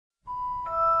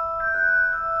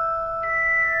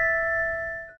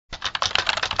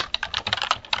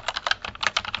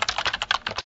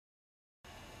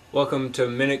Welcome to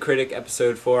Minute Critic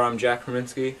episode 4. I'm Jack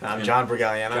Kaminsky. I'm John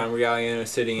Brigaliano. John Brigaliano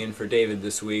sitting in for David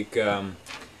this week.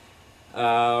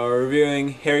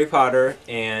 Reviewing Harry Potter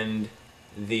and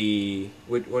the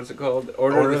what's it called?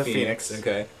 Order of the Phoenix.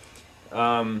 Okay.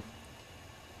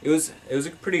 It was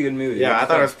a pretty good movie. Yeah, I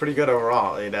thought it was pretty good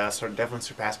overall. It definitely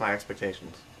surpassed my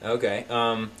expectations. Okay.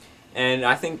 And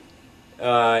I think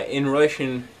in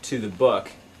relation to the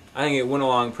book, I think it went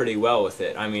along pretty well with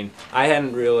it. I mean, I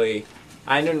didn't really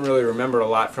remember a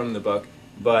lot from the book,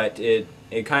 but it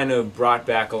kind of brought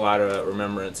back a lot of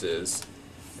remembrances,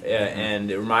 and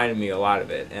it reminded me a lot of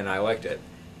it, and I liked it.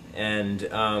 And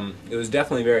it was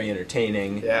definitely very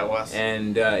entertaining. Yeah, it was.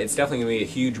 And it's definitely going to be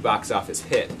a huge box office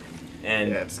hit. And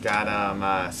yeah, it's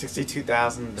got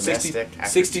 62,000 domestic after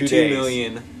 62 2 days.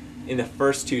 million in the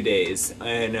first 2 days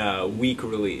in a week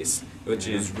release, which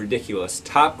is ridiculous.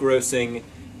 Top grossing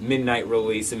midnight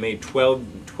release. It made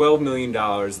 $12 million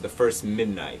the first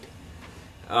midnight.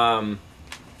 And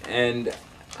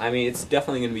I mean, it's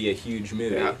definitely going to be a huge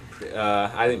movie.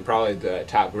 Yeah. I think probably the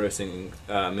top grossing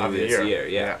movie this year.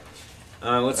 Yeah.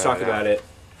 Let's talk about it.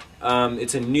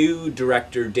 It's a new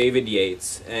director, David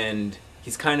Yates, and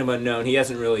he's kind of unknown. He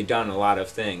hasn't really done a lot of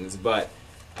things, but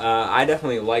I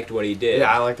definitely liked what he did.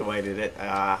 Yeah, I liked the way he did it.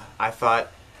 I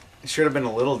thought it should have been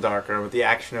a little darker, but the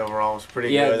action overall was pretty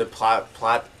good. The plot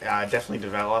definitely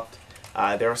developed.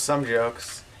 There were some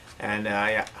jokes, and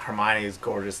yeah, Hermione is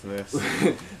gorgeous in this.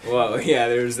 Well, yeah,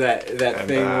 there's that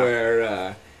thing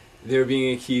where they're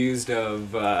being accused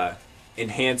of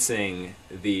enhancing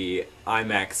the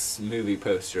IMAX movie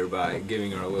poster by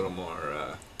giving her a little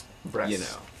more,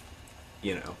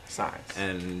 you know, size.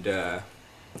 And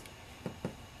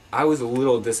I was a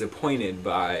little disappointed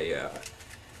by,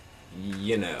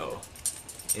 in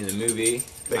the movie.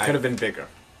 They could have been bigger,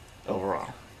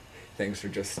 overall. Thanks for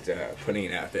just putting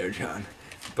it out there, John.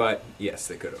 But yes,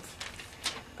 they could have.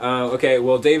 Okay,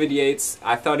 well, David Yates,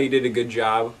 I thought he did a good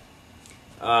job.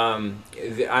 I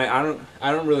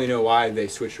don't really know why they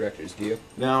switched directors. Do you?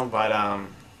 No, but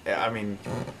I mean,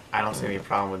 I don't see any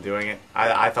problem with doing it.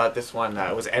 I thought this one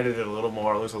was edited a little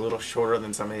more. It was a little shorter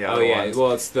than some of the other ones.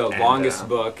 Well, it's the longest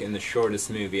book and the shortest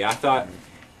movie. I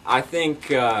think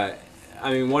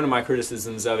one of my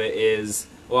criticisms of it is,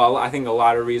 well, I think a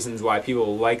lot of reasons why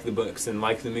people like the books and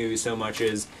like the movie so much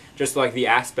is just like the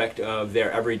aspect of their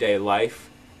everyday life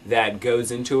that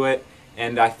goes into it.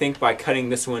 And I think by cutting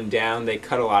this one down, they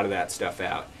cut a lot of that stuff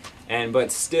out.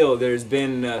 But still, there's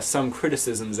been some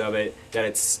criticisms of it that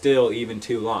it's still even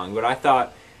too long. But I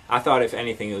thought if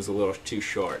anything, it was a little too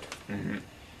short.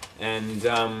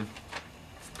 And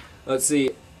let's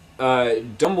see,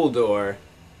 Dumbledore.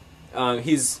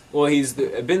 He's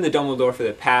been the Dumbledore for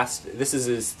the past. This is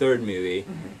his third movie,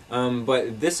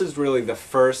 but this is really the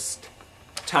first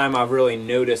time I've really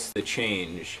noticed the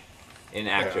change in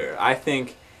actor. I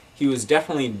think he was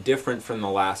definitely different from the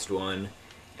last one,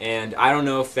 and I don't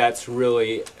know if that's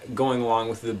really going along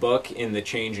with the book in the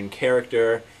change in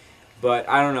character, but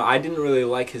I don't know. I didn't really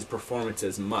like his performance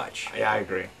as much. Yeah, I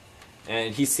agree.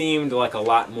 And he seemed like a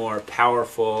lot more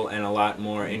powerful and a lot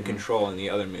more in control in the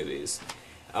other movies.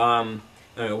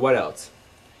 What else?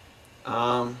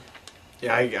 Yeah,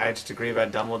 I just agree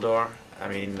about Dumbledore. I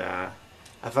mean,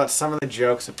 I thought some of the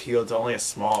jokes appealed to only a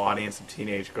small audience of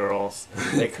teenage girls.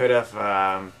 They could have,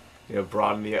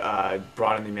 broadened the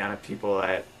amount of people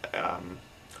that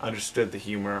understood the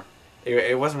humor.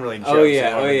 It wasn't really jokes.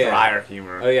 It was drier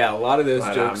humor. Oh yeah, a lot of those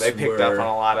jokes they picked up on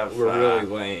a lot of were really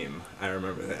lame. I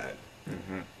remember that.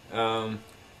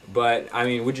 But I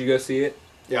mean, would you go see it?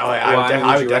 Yeah,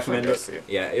 I would definitely go see it.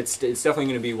 Yeah, it's definitely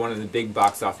going to be one of the big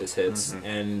box office hits,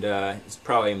 and it's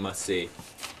probably a must see.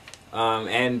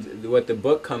 And what the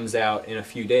book comes out in a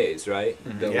few days, right?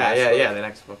 The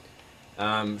next book.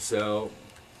 So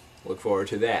look forward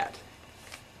to that.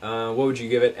 What would you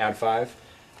give it out of 5?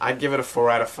 I'd give it a 4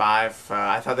 out of 5.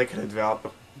 I thought they could have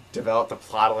developed the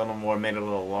plot a little more, made it a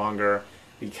little longer,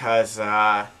 because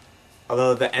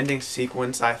although the ending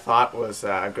sequence I thought was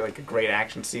like a great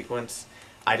action sequence,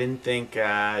 I didn't think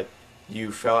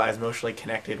you felt as emotionally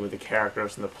connected with the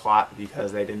characters and the plot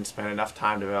because they didn't spend enough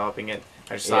time developing it.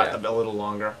 I just thought a little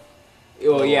longer.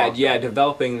 Well,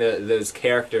 developing those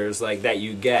characters like that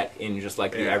you get in just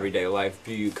like your everyday life.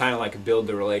 You kind of like build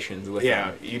the relations with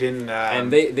them. Yeah, you didn't.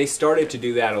 And they started to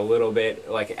do that a little bit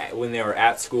like when they were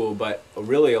at school, but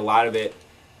really a lot of it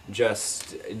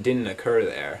just didn't occur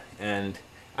there. And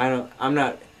I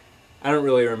don't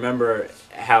really remember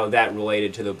how that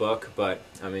related to the book, but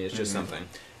I mean it's just something.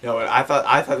 No, I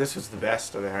thought this was the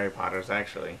best of the Harry Potters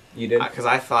actually. You did? Because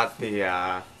I thought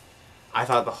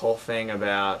the whole thing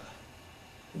about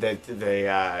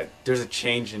there's a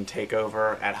change in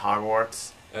takeover at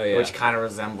Hogwarts, Oh yeah. which kind of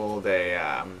resembled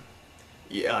I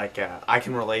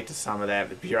can relate to some of that,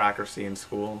 the bureaucracy in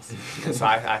schools, so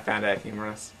I found that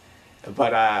humorous.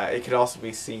 But it could also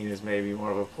be seen as maybe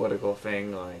more of a political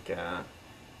thing, like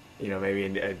maybe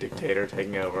a dictator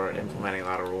taking over and implementing a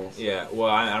lot of rules. Yeah. Well,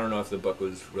 I don't know if the book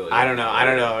was really. I don't know. I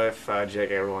don't know if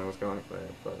J.K. Rowling was going for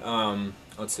it, but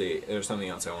Let's see. There's something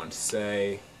else I wanted to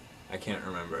say. I can't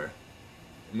remember.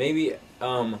 Maybe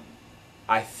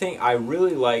I think I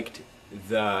really liked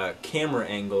the camera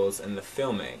angles and the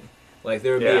filming. Like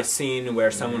there would be a scene where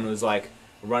someone was like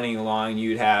running along,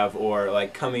 you'd have, or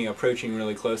like approaching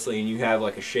really closely, and you have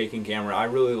like a shaking camera. I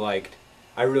really liked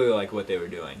what they were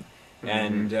doing.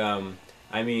 And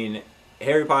I mean,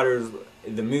 Harry Potter's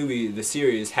the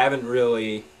series haven't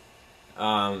really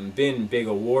been big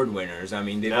award winners. I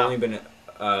mean, they've only been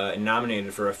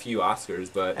nominated for a few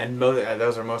Oscars, but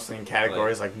those are mostly in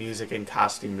categories like music and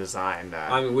costume design.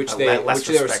 I mean, which they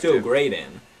were still great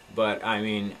in. But I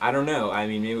mean, I don't know. I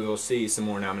mean, maybe we'll see some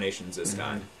more nominations this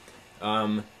time.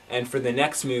 And for the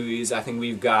next movies, I think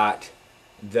we've got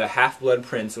The Half-Blood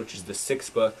Prince, which is the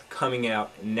 6th book, coming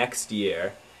out next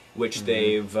year, which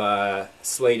they've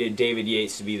slated David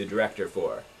Yates to be the director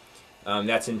for.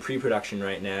 That's in pre-production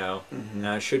right now.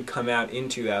 Should come out in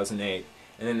 2008.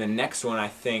 And then the next one, I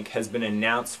think, has been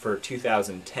announced for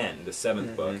 2010, the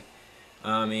 7th book.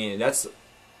 I mean,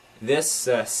 this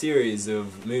series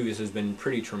of movies has been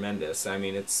pretty tremendous. I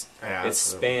mean, it's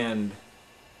spanned.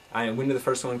 When did the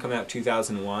first one come out?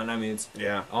 2001. I mean, it's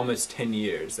almost 10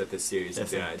 years that this series has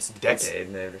been out. It's a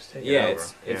decade.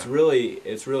 It's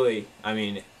really. I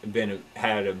mean,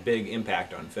 had a big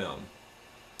impact on film.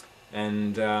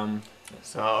 And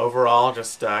so overall,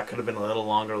 just could have been a little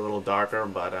longer, a little darker,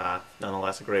 but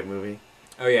nonetheless a great movie.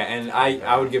 Oh yeah, and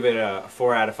I would give it a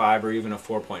 4 out of 5 or even a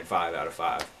 4.5 out of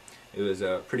 5. It was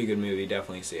a pretty good movie.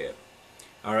 Definitely see it.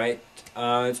 All right,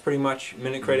 it's pretty much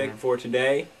Minute Critic for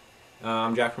today.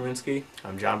 I'm Jack Rominsky.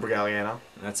 I'm John Brigaliano.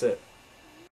 That's it.